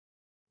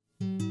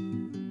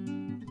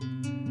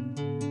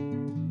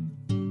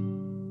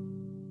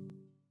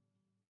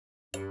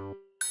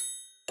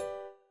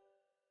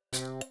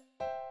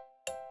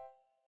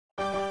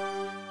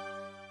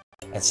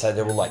And so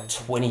there were like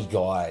 20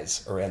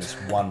 guys around this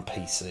one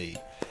PC,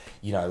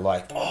 you know,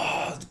 like,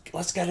 oh,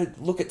 let's go to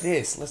look at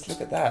this, let's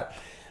look at that.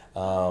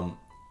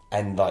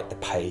 And like the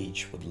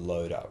page would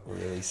load up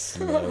really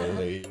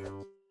slowly.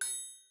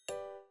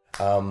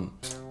 I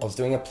was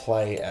doing a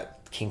play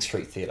at King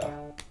Street Theatre,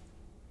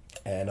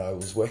 and I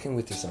was working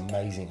with this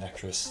amazing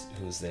actress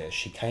who was there.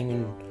 She came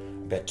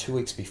in about 2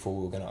 weeks before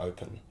we were going to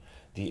open.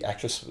 The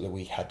actress that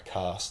we had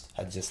cast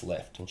had just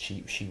left, and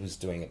she was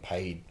doing a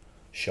paid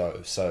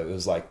show, so it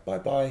was like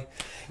bye,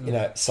 you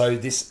know. So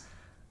this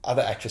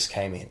other actress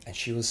came in, and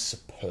she was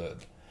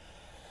superb.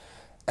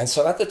 And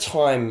so at the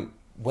time,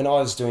 when I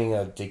was doing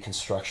a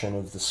deconstruction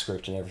of the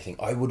script and everything,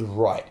 I would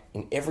write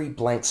in every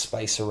blank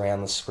space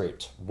around the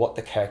script what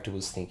the character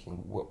was thinking,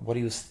 what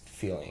he was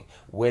feeling,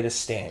 where to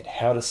stand,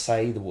 how to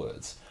say the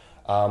words,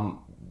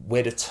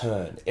 where to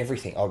turn,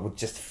 everything. I would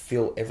just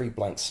fill every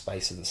blank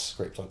space of the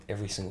script on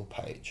every single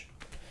page.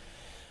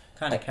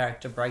 Kind of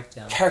character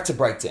breakdown. Character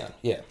breakdown,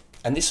 yeah.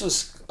 And this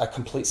was a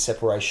complete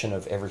separation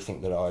of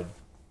everything that I'd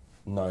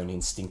known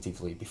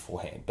instinctively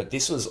beforehand. But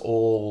this was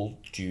all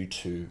due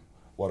to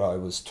what I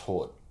was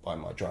taught by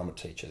my drama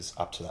teachers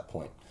up to that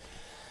point.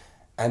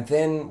 And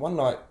then one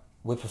night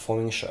we're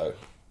performing a show,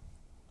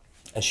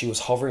 and she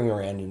was hovering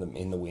around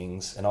in the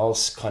wings, and I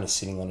was kind of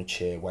sitting on a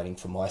chair waiting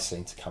for my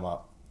scene to come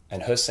up,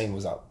 and her scene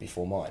was up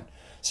before mine.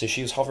 So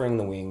she was hovering in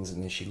the wings,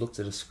 and then she looked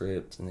at a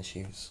script, and then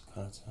she was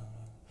kind of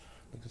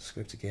looked at the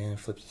script again,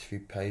 flipped a few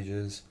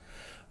pages,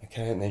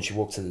 okay, and then she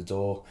walked to the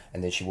door,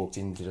 and then she walked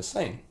in and did a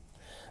scene.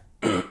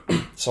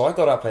 So I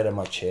got up out of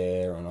my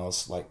chair, and I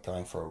was like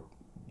going for a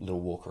little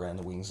walk around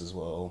the wings as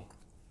well.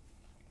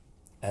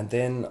 And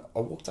then I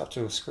walked up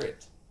to a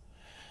script,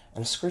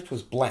 and the script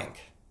was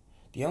blank.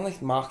 The only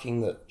marking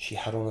that she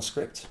had on the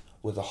script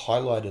were the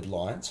highlighted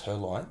lines, her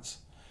lines,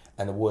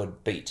 and the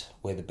word beat,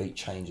 where the beat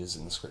changes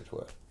in the script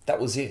were.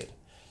 That was it.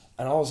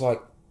 And I was like,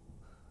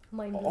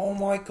 oh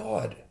my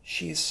God,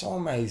 she is so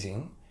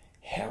amazing.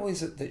 How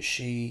is it that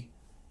she...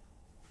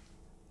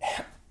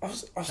 I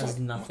was There's like,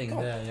 nothing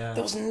there, yeah.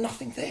 There was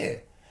nothing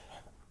there.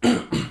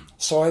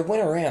 So I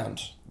went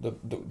around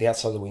the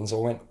outside of the wings. I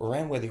went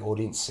around where the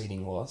audience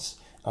seating was.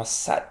 I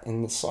sat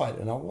in the side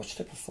and I watched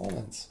her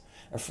performance.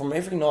 And from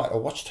every night, I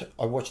watched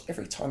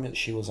every time that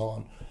she was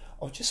on.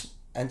 I would just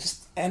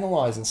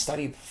analyze and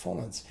study her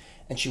performance.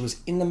 And she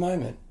was in the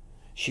moment.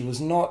 She was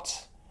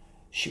not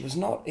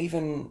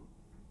even,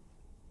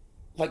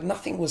 like,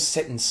 nothing was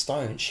set in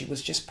stone. She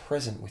was just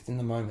present within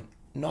the moment,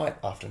 night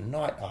after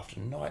night after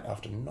night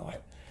after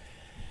night.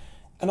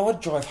 And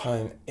I'd drive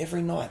home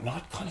every night, and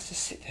I'd kind of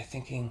just sit there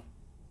thinking,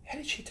 how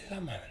did she do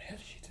that moment? How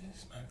did she do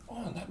this moment?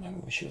 Oh, and that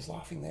moment where she was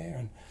laughing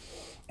there,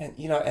 and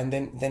you know, and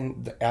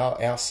then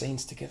our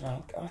scenes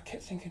together. I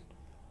kept thinking,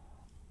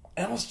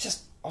 and I was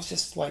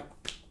just like,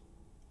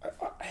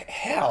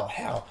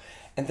 how?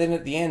 And then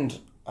at the end,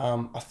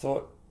 I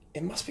thought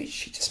it must be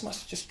she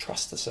must just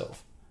trust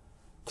herself,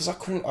 because I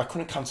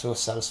couldn't come to a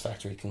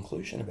satisfactory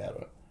conclusion about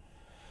it.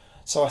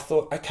 So I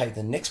thought, okay,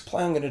 the next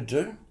play I'm going to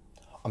do,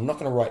 I'm not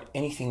going to write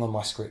anything on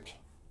my script.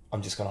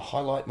 I'm just going to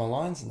highlight my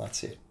lines, and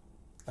that's it.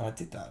 And I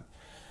did that.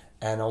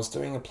 And I was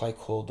doing a play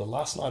called The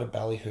Last Night of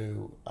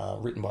Ballyhoo,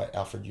 written by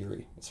Alfred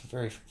Urey. It's a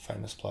very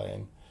famous play.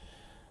 And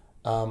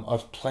I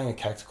was playing a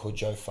character called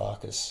Joe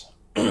Farkas,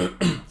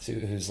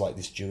 who's like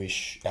this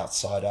Jewish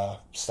outsider,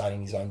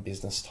 starting his own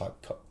business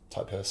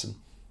type person.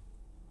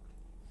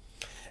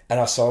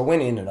 And so I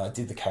went in and I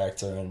did the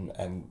character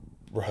and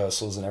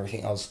rehearsals and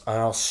everything. I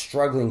was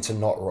struggling to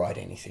not write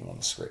anything on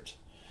the script.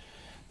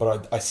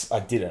 But I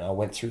did it. I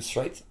went through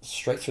straight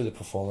through the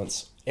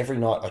performance. Every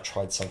night I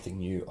tried something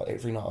new.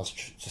 Every night I was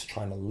just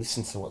trying to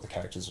listen to what the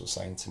characters were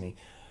saying to me,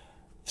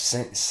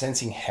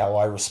 sensing how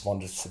I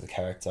responded to the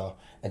character,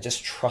 and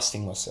just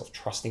trusting myself,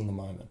 trusting the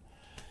moment.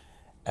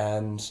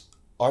 And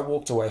I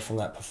walked away from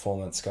that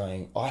performance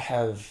going, I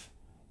have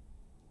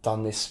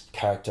done this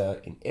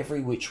character in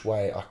every which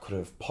way I could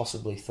have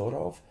possibly thought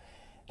of,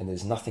 and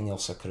there's nothing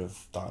else I could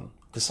have done.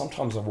 Because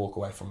sometimes I walk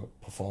away from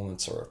a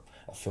performance or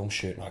a film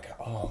shoot and I go,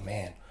 oh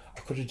man, I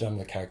could have done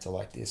the character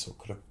like this, or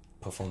could have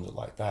performed it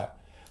like that.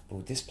 But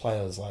with this play,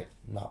 I was like,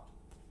 no,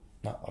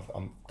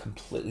 I'm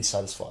completely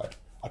satisfied.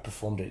 I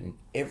performed it in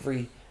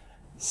every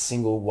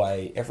single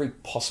way, every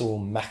possible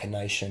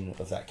machination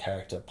of that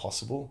character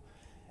possible,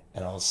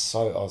 and I was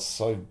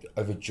so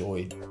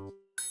overjoyed.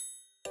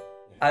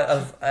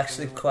 I've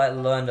actually quite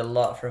learned a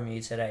lot from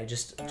you today,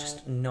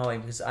 just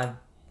knowing, because I'm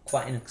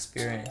quite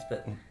inexperienced,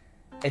 but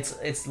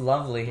it's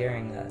lovely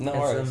hearing that. No it's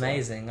worries,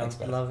 amazing. Thanks,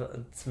 I love it.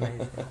 It's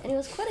amazing. And it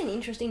was quite an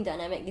interesting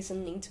dynamic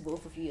listening to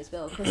both of you as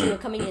well, because you were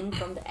coming in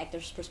from the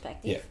actor's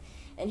perspective. Yeah.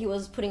 And he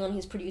was putting on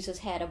his producer's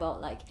hat about,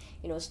 like,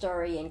 you know,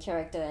 story and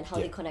character and how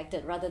they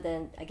connected, rather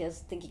than, I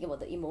guess, thinking about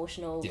the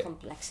emotional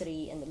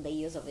complexity and the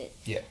layers of it.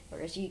 Yeah.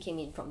 Whereas you came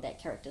in from that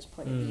character's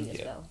point of view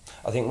as well.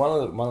 I think one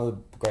of the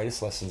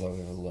greatest lessons I've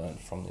ever learned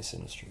from this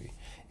industry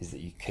is that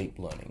you keep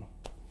learning.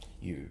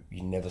 You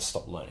never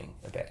stop learning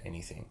about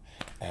anything,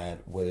 and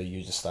whether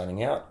you're just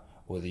starting out,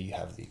 whether you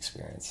have the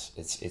experience,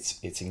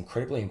 it's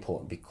incredibly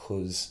important,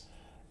 because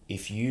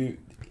if you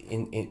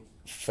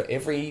for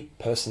every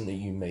person that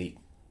you meet,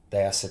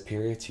 they are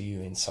superior to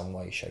you in some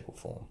way, shape or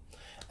form.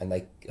 And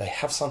they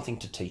have something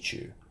to teach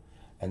you.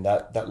 And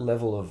that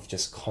level of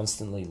just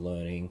constantly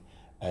learning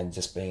and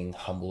just being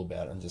humble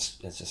about it and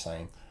just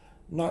saying,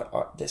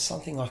 no, there's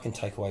something I can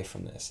take away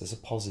from this. There's a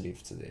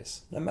positive to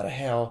this. No matter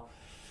how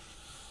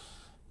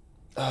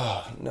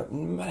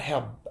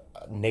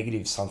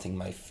negative something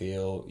may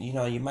feel, you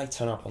know, you may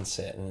turn up on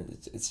set and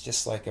it's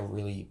just like a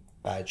really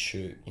bad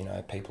shoot, you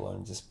know, people are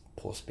in just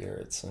poor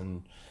spirits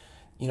and,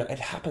 you know, it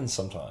happens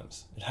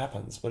sometimes. It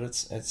happens, but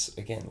it's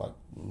again, like,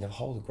 never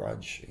hold a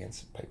grudge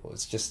against people.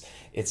 It's just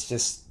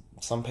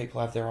some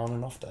people have their on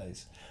and off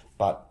days.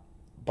 But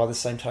by the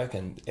same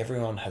token,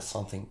 everyone has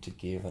something to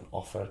give and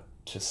offer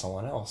to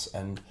someone else.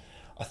 And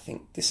I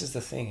think this is the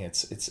thing.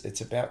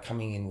 It's about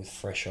coming in with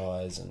fresh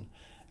eyes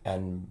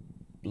and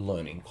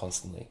learning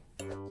constantly.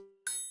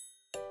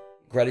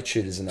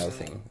 Gratitude is another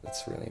thing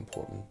that's really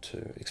important to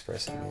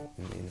express in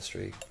the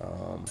industry.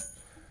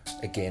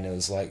 Again, it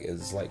was like,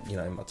 you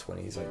know, in my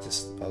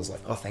 20s, I was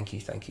like, oh, thank you,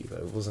 but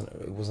it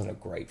wasn't a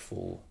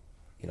grateful,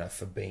 you know,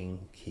 for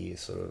being here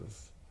sort of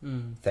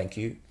thank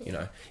you, you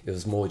know. It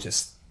was more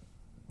just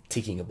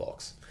ticking a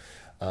box.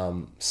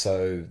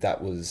 So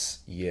that was,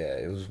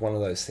 it was one of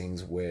those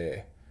things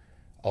where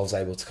I was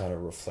able to kind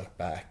of reflect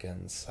back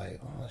and say,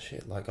 oh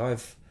shit, like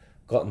I've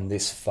gotten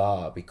this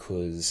far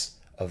because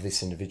of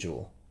this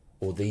individual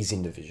or these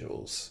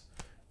individuals,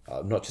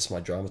 not just my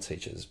drama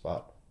teachers,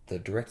 but the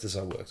directors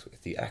I worked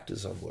with, the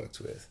actors I've worked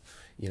with.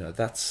 You know,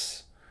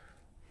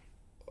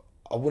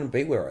 I wouldn't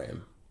be where I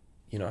am.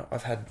 You know,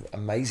 I've had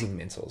amazing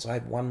mentors. I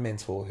had one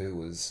mentor who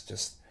was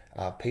just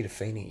Peter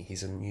Feeney.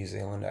 He's a New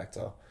Zealand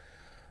actor.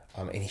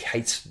 And he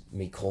hates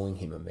me calling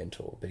him a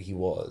mentor, but he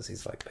was.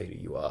 He's like, Peter,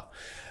 you are.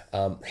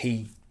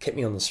 He kept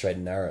me on the straight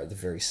and narrow at the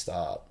very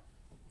start.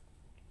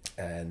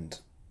 And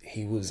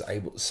he was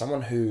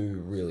someone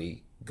who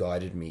really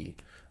guided me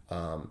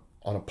on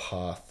a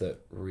path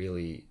that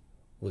really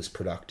was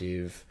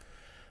productive.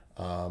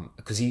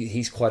 Because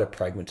he's quite a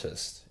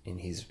pragmatist in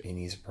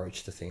his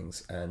approach to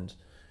things. And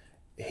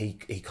he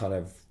kind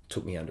of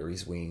took me under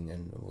his wing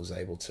and was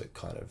able to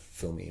kind of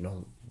fill me in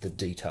on the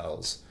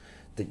details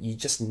that you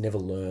just never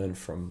learn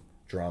from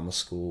drama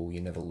school. You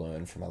never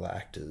learn from other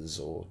actors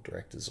or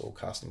directors or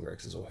casting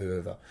directors or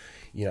whoever.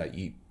 You know,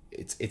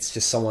 it's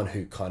just someone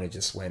who kind of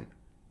just went,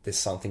 there's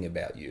something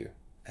about you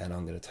and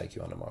I'm going to take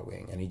you under my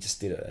wing. And he just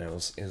did it. And it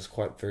was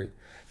quite very,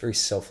 very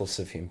selfless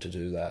of him to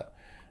do that.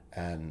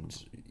 And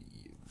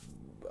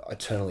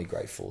eternally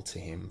grateful to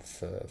him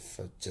for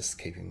just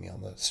keeping me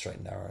on the straight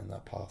and narrow in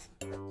that path.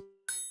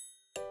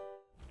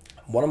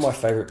 One of my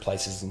favourite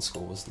places in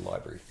school was the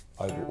library.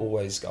 I would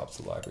always go up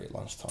to the library at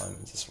lunchtime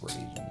and just read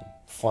and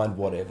find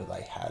whatever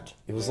they had.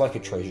 It was like a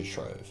treasure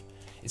trove.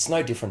 It's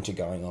no different to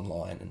going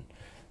online and,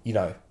 you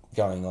know,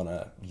 going on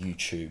a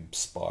YouTube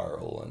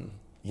spiral and,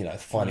 you know,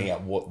 finding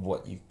out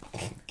what you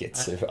get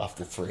to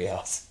after 3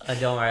 hours. Oh,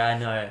 don't worry, I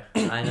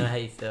know how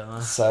you feel.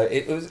 Huh? So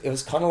it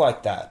was kind of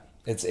like that.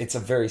 It's a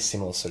very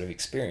similar sort of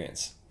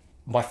experience.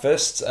 My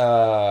first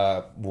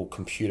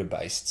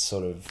computer-based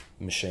sort of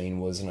machine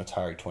was an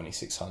Atari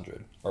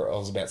 2600. Or I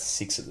was about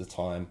 6 at the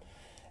time,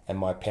 and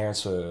my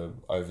parents were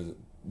over.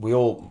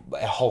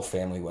 Our whole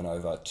family went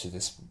over to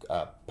this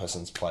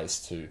person's place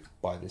to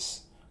buy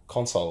this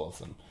console of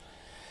them,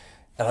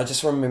 and I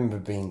just remember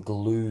being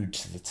glued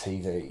to the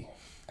TV,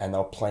 and they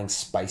were playing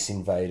Space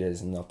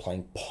Invaders, and they were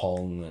playing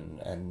Pong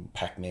and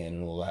Pac-Man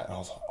and all that, and I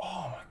was like,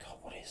 oh my god,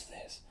 what is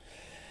this?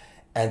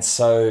 And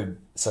so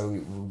we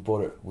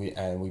bought it,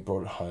 we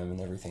brought it home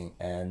and everything,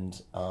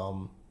 and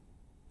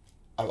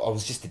I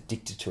was just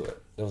addicted to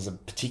it. There was a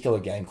particular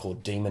game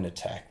called Demon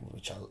Attack,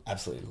 which I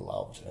absolutely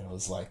loved, and it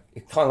was like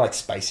kind of like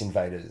Space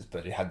Invaders,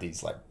 but it had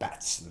these like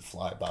bats that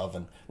fly above,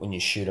 and when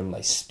you shoot them,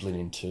 they split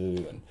in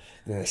two, and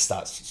then they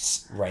start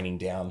raining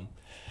down,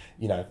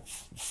 you know,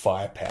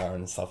 firepower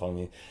and stuff on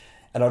you.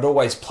 And I'd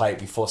always play it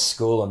before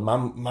school, and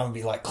Mum would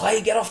be like,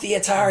 Clay, get off the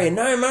Atari. And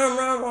no,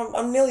 Mum,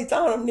 I'm nearly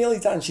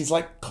done. She's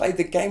like, Clay,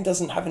 the game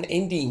doesn't have an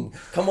ending.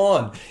 Come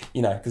on.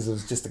 You know, because it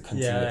was just a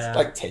continuous,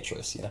 like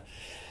Tetris, you know.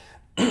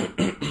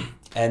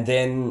 And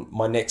then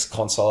my next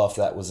console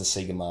after that was a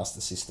Sega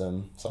Master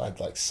System. So I had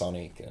like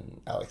Sonic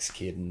and Alex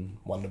Kidd and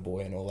Wonder Boy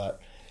and all that.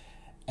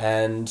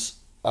 And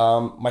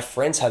my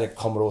friends had a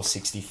Commodore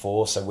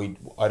 64, so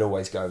I'd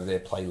always go over there,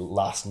 play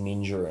Last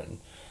Ninja and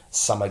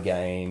Summer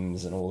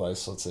Games and all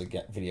those sorts of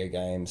video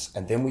games.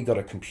 And then we got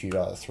a computer,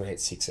 a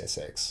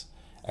 386SX,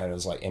 and it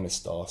was like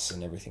MS-DOS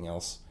and everything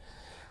else.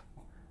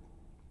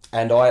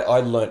 And I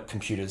learnt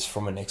computers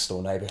from a next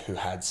door neighbour who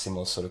had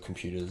similar sort of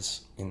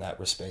computers in that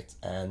respect.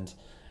 And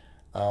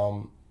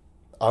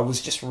I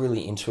was just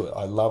really into it.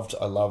 I loved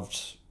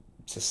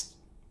just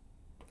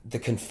the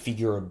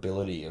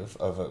configurability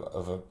of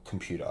a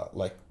computer,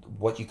 like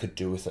what you could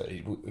do with it.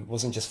 It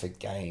wasn't just for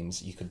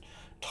games. You could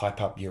type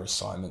up your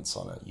assignments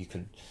on it. You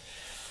could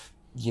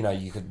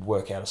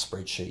work out a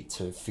spreadsheet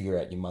to figure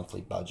out your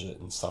monthly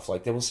budget and stuff.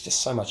 Like, there was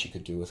just so much you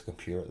could do with a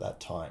computer at that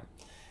time.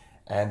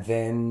 And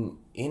then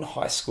in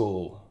high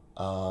school,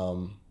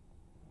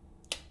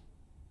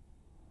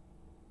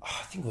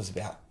 I think it was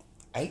about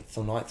 8th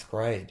or 9th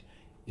grade,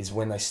 is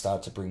when they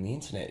started to bring the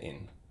internet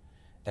in.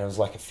 And it was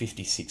like a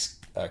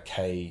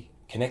 56K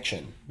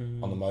connection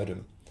on the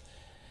modem.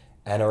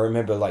 And I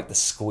remember like the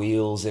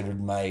squeals it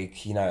would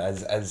make, you know,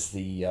 as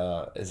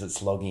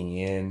it's logging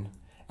in.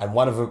 And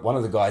one of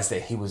the guys there,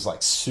 he was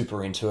like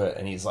super into it,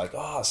 and he's like,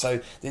 oh, so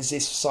there's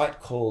this site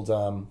called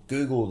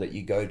Google that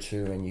you go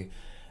to, and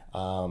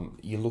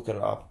you look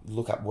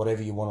up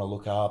whatever you want to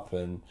look up,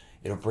 and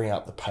it'll bring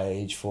up the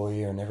page for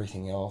you and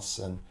everything else.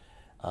 And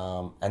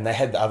they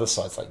had the other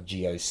sites like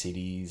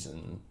GeoCities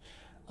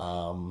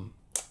and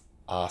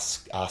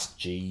Ask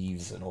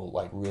Jeeves and all,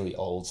 like really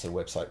old sort of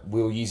website.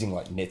 We were using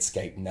like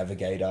Netscape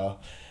Navigator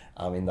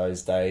in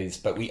those days,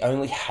 but we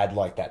only had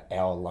like that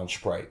hour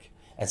lunch break.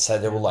 And so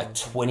there were like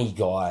 20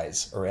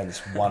 guys around this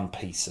one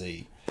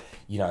PC,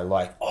 you know,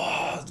 like,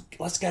 oh,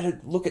 let's go to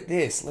look at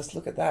this, let's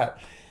look at that.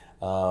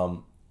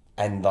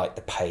 And like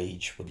the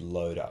page would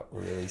load up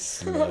really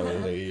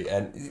slowly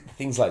and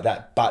things like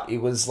that. But it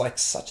was like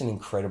such an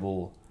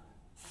incredible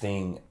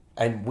thing.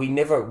 And we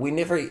never,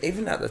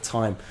 even at the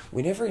time,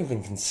 we never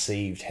even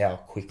conceived how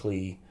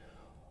quickly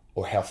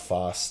or how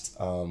fast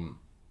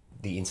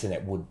the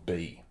internet would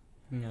be.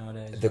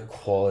 Nowadays, the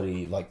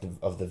quality, like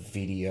of the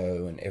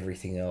video and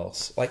everything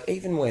else. Like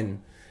even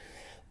when,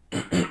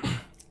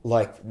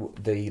 like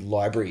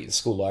the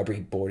school library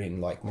brought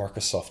in like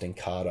Microsoft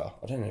Encarta.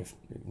 I don't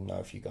know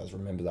if you guys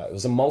remember that. It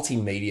was a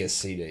multimedia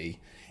CD,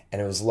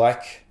 and it was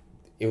like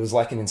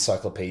an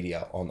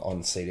encyclopedia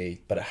on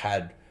CD, but it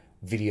had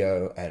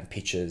video and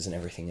pictures and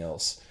everything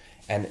else.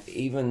 And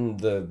even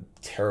the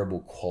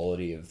terrible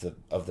quality of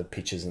the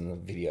pictures and the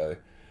video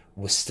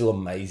was still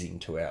amazing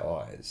to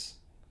our eyes,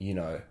 you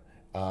know.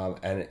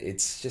 And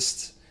it's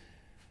just,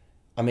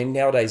 I mean,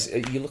 nowadays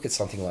you look at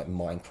something like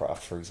Minecraft,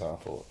 for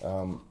example,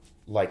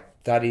 like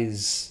that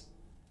is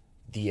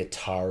the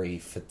Atari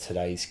for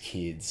today's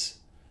kids.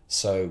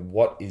 So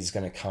what is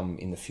going to come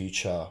in the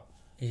future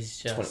is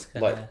just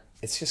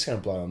it's just going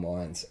to blow our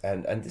minds.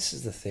 And this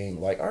is the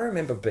thing, like I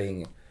remember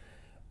being,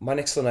 my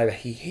next door neighbor,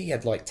 he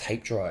had like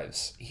tape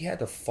drives. He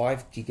had a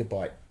 5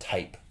 gigabyte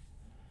tape.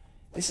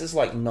 This is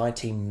like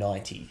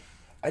 1990.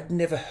 I'd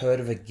never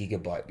heard of a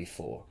gigabyte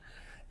before.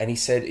 And he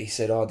said,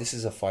 oh, this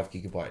is a 5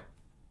 gigabyte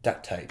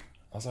DAT tape.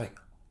 I was like,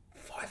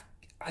 5?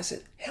 I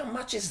said, how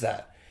much is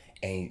that?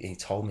 And he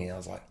told me, and I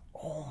was like,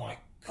 oh my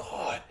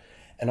God.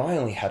 And I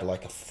only had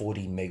like a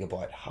 40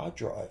 megabyte hard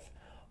drive.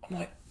 I'm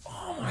like,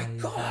 oh my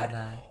God.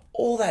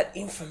 All that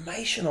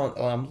information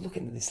I'm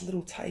looking at this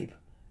little tape.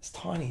 It's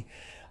tiny.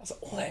 I was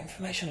like, all that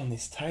information on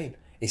this tape.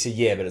 He said,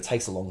 yeah, but it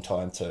takes a long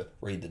time to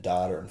read the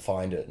data and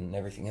find it and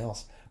everything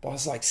else. But I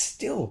was like,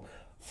 still,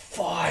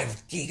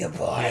 5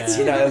 gigabytes,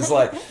 you know, it's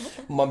like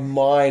my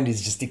mind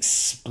is just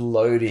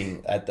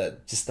exploding at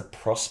the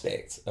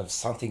prospect of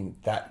something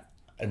that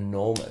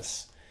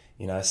enormous,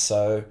 you know.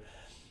 So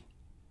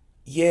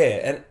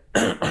yeah,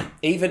 and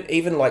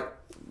even like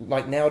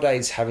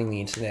nowadays, having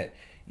the internet,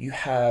 you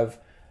have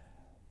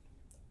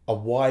a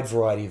wide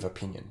variety of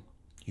opinion.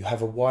 You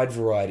have a wide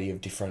variety of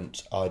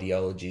different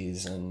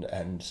ideologies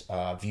and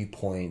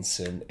viewpoints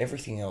and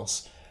everything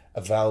else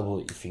available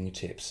at your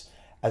fingertips,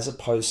 as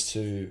opposed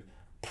to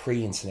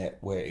pre-internet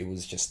where it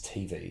was just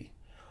TV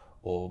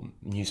or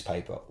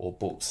newspaper or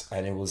books,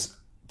 and it was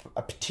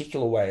a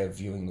particular way of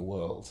viewing the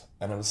world.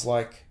 And it was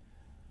like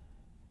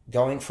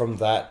going from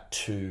that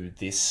to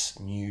this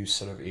new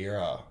sort of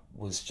era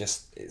was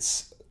just,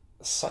 it's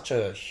such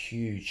a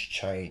huge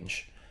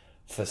change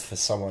for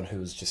someone who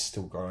was just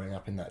still growing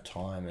up in that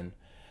time. And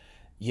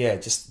yeah,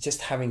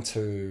 just having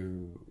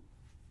to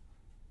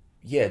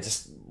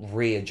just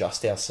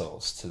readjust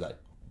ourselves to that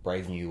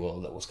brave new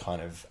world that was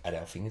kind of at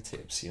our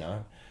fingertips, you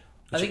know.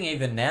 I think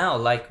even now,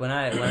 like when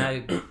I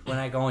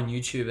go on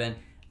YouTube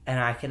and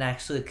I can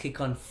actually click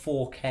on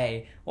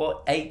 4K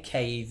or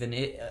 8K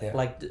even,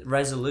 like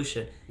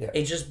resolution,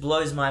 it just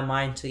blows my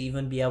mind to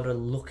even be able to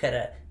look at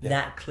it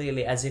that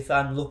clearly, as if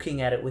I'm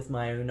looking at it with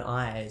my own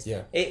eyes.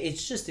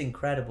 It's just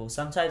incredible.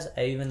 Sometimes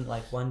I even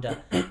like wonder,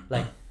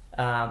 like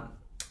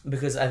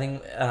because I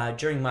think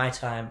during my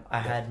time I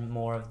had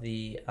more of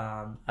the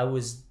I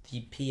was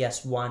the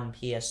PS1,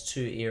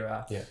 PS2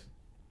 era,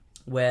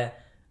 where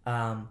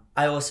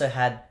I also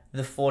had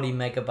the 40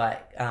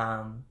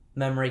 megabyte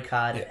memory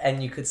card,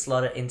 and you could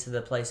slot it into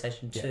the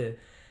PlayStation 2,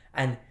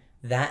 and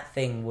that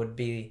thing would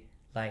be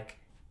like,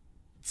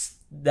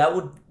 that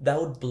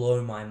would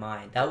blow my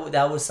mind.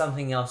 That was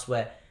something else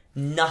where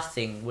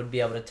nothing would be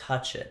able to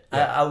touch it.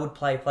 I would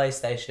play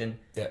PlayStation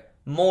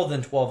more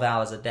than 12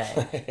 hours a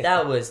day.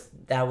 That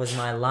was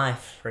my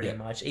life pretty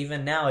much.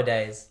 Even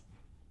nowadays,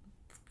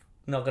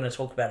 not going to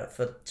talk about it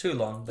for too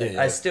long, but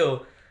I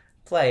still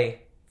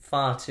play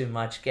far too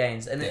much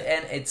games, and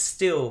it's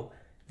still,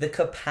 the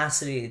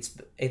capacity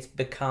it's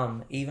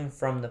become, even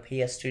from the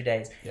PS2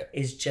 days,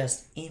 is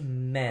just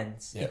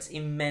immense. It's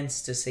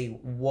immense to see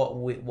what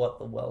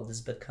the world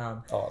has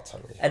become. Oh,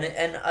 totally.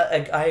 And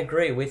I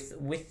agree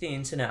with the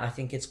internet. I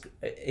think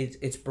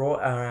it's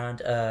brought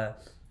around a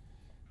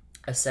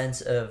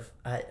sense of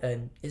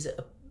is it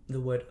the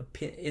word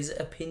is it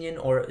opinion,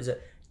 or is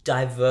it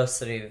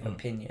diversity of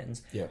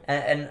opinions. Yeah.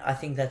 And I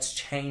think that's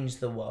changed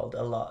the world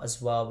a lot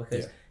as well,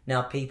 because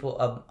now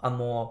people are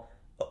more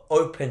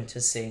open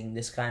to seeing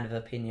this kind of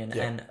opinion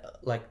and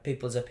like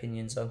people's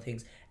opinions on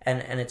things.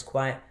 And it's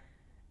quite...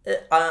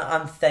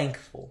 I'm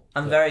thankful.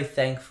 I'm very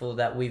thankful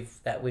that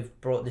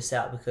we've brought this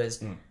out,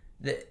 because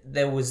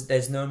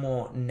there's no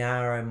more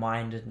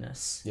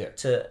narrow-mindedness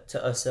to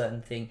a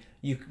certain thing.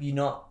 You're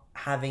not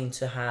having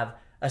to have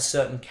a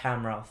certain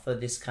camera for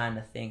this kind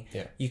of thing.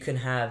 Yeah. You can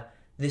have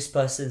this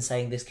person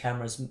saying this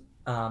camera's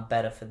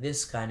better for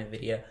this kind of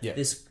video. Yeah.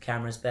 This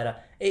camera's better.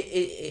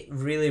 It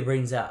really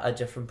brings out a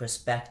different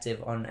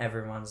perspective on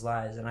everyone's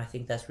lives, and I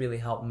think that's really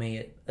helped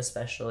me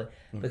especially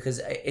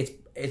because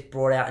it's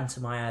brought out into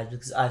my eyes,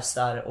 because I've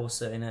started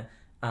also in a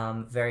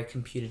very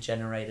computer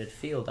generated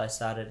field. I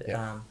started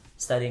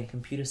studying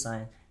computer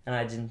science, and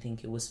I didn't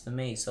think it was for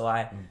me, so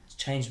I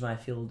changed my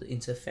field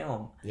into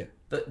film. Yeah.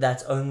 But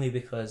that's only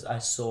because I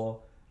saw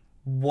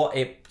what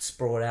it's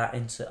brought out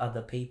into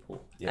other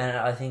people, and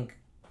I think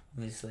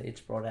obviously it's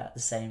brought out the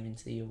same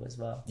into you as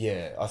well.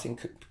 Yeah, I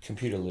think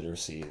computer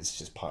literacy is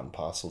just part and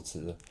parcel to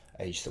the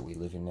age that we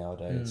live in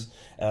nowadays.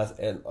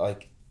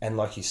 And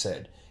like you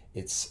said,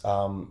 it's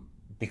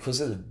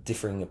because of the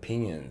differing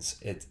opinions,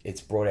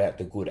 it's brought out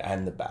the good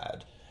and the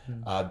bad,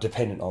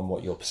 dependent on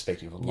what your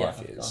perspective on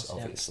life is. Course,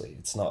 obviously,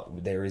 it's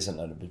not, there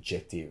isn't an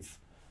objective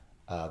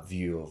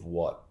view of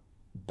what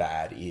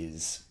bad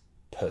is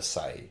per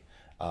se.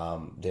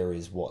 There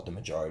is what the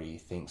majority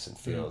thinks and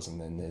feels,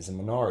 and then there's a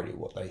minority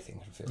what they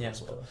think and feel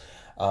as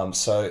well.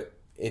 So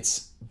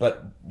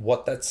but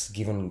what that's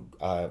given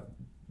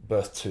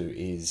birth to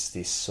is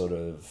this sort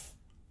of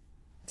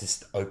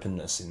this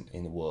openness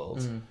in the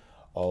world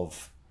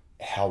of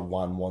how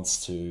one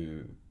wants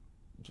to,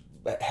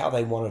 how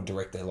they want to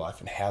direct their life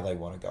and how they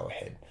want to go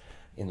ahead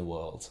in the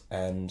world.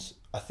 And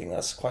I think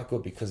that's quite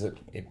good, because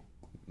it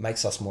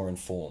makes us more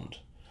informed.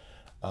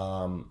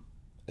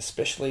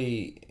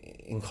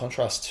 Especially in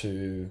contrast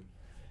to,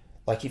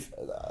 like, if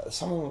I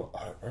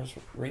was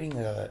reading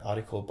an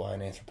article by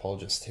an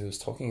anthropologist who was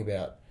talking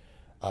about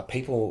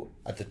people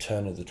at the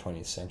turn of the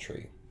 20th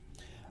century,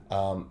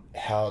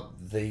 how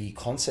the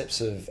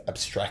concepts of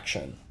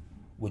abstraction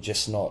were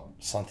just not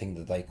something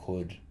that they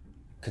could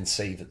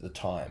conceive at the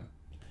time.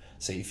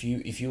 So if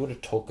you were to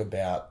talk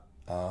about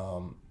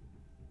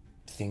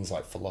things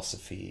like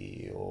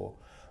philosophy or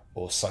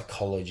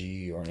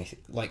psychology or anything,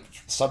 like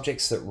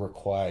subjects that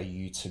require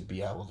you to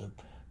be able to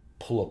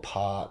pull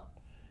apart,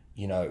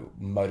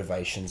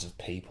 motivations of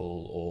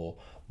people, or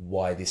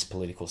why this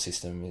political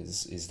system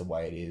is the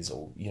way it is,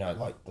 or,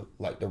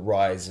 like the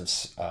rise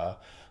of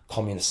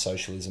communist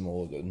socialism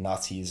or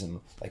Nazism,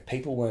 like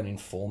people weren't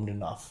informed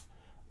enough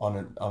on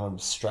an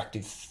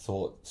abstractive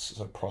thought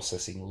sort of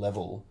processing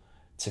level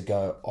to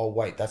go, oh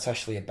wait, that's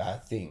actually a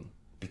bad thing,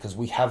 because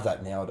we have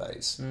that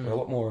nowadays. We're a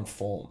lot more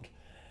informed.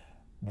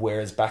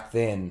 Whereas back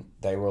then,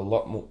 they were a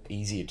lot more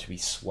easier to be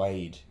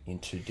swayed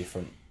into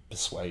different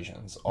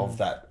persuasions of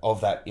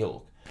that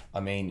ilk. I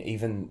mean,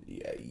 even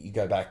you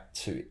go back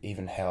to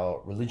even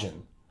how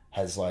religion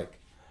has, like,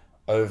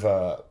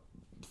 over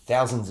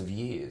thousands of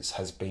years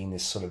has been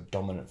this sort of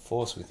dominant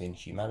force within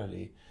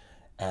humanity,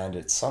 and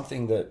it's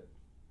something that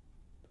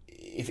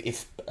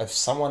if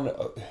someone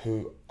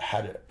who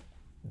had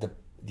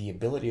the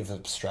ability of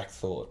abstract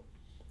thought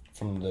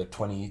from the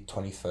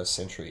 21st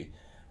century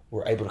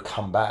were able to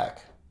come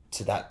back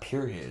to that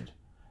period,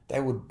 they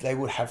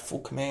would have full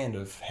command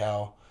of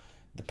how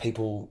the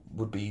people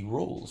would be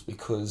ruled,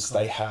 because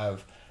they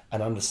have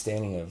an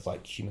understanding of,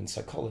 like, human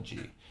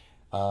psychology,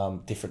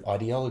 different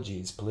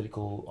ideologies,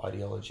 political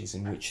ideologies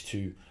in which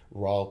to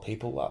rile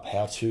people up,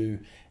 how to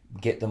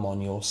get them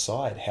on your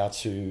side, how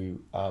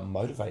to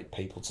motivate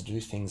people to do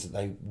things that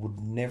they would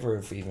never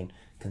have even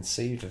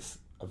conceived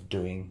of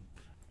doing.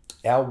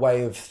 Our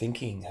way of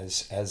thinking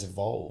has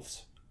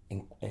evolved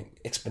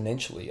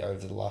exponentially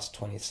over the last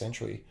 20th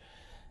century,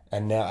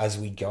 and now as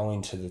we go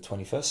into the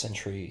 21st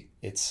century,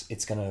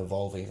 it's going to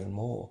evolve even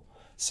more.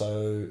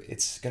 So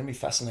it's going to be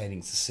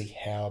fascinating to see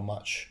how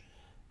much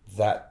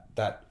that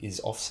is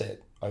offset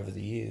over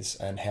the years,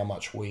 and how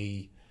much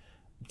we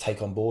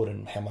take on board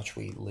and how much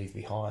we leave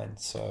behind.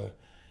 So,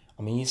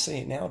 I mean, you see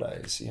it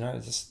nowadays,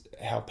 just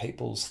how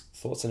people's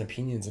thoughts and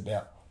opinions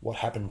about what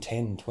happened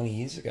 10, 20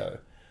 years ago,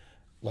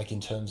 like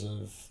in terms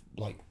of,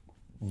 like,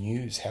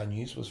 news, how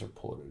news was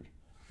reported,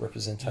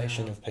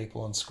 representation of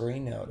people on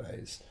screen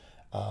nowadays,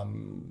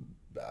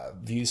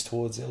 views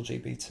towards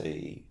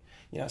LGBT,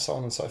 so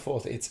on and so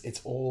forth.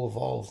 It's all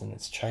evolved, and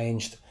it's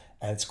changed,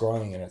 and it's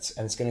growing, and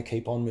it's going to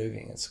keep on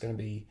moving. It's going to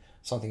be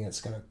something that's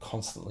going to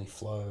constantly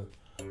flow.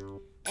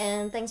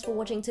 And thanks for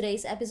watching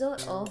today's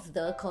episode of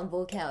the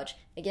Convo Couch.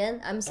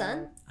 Again, I'm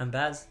Sun. I'm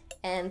Baz.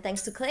 And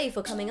thanks to Clay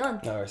for coming on.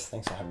 No worries.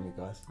 Thanks for having me,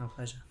 guys. My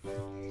pleasure.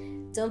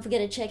 Don't forget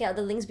to check out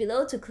the links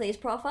below to Clay's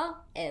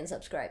profile and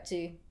subscribe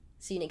too.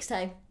 See you next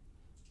time.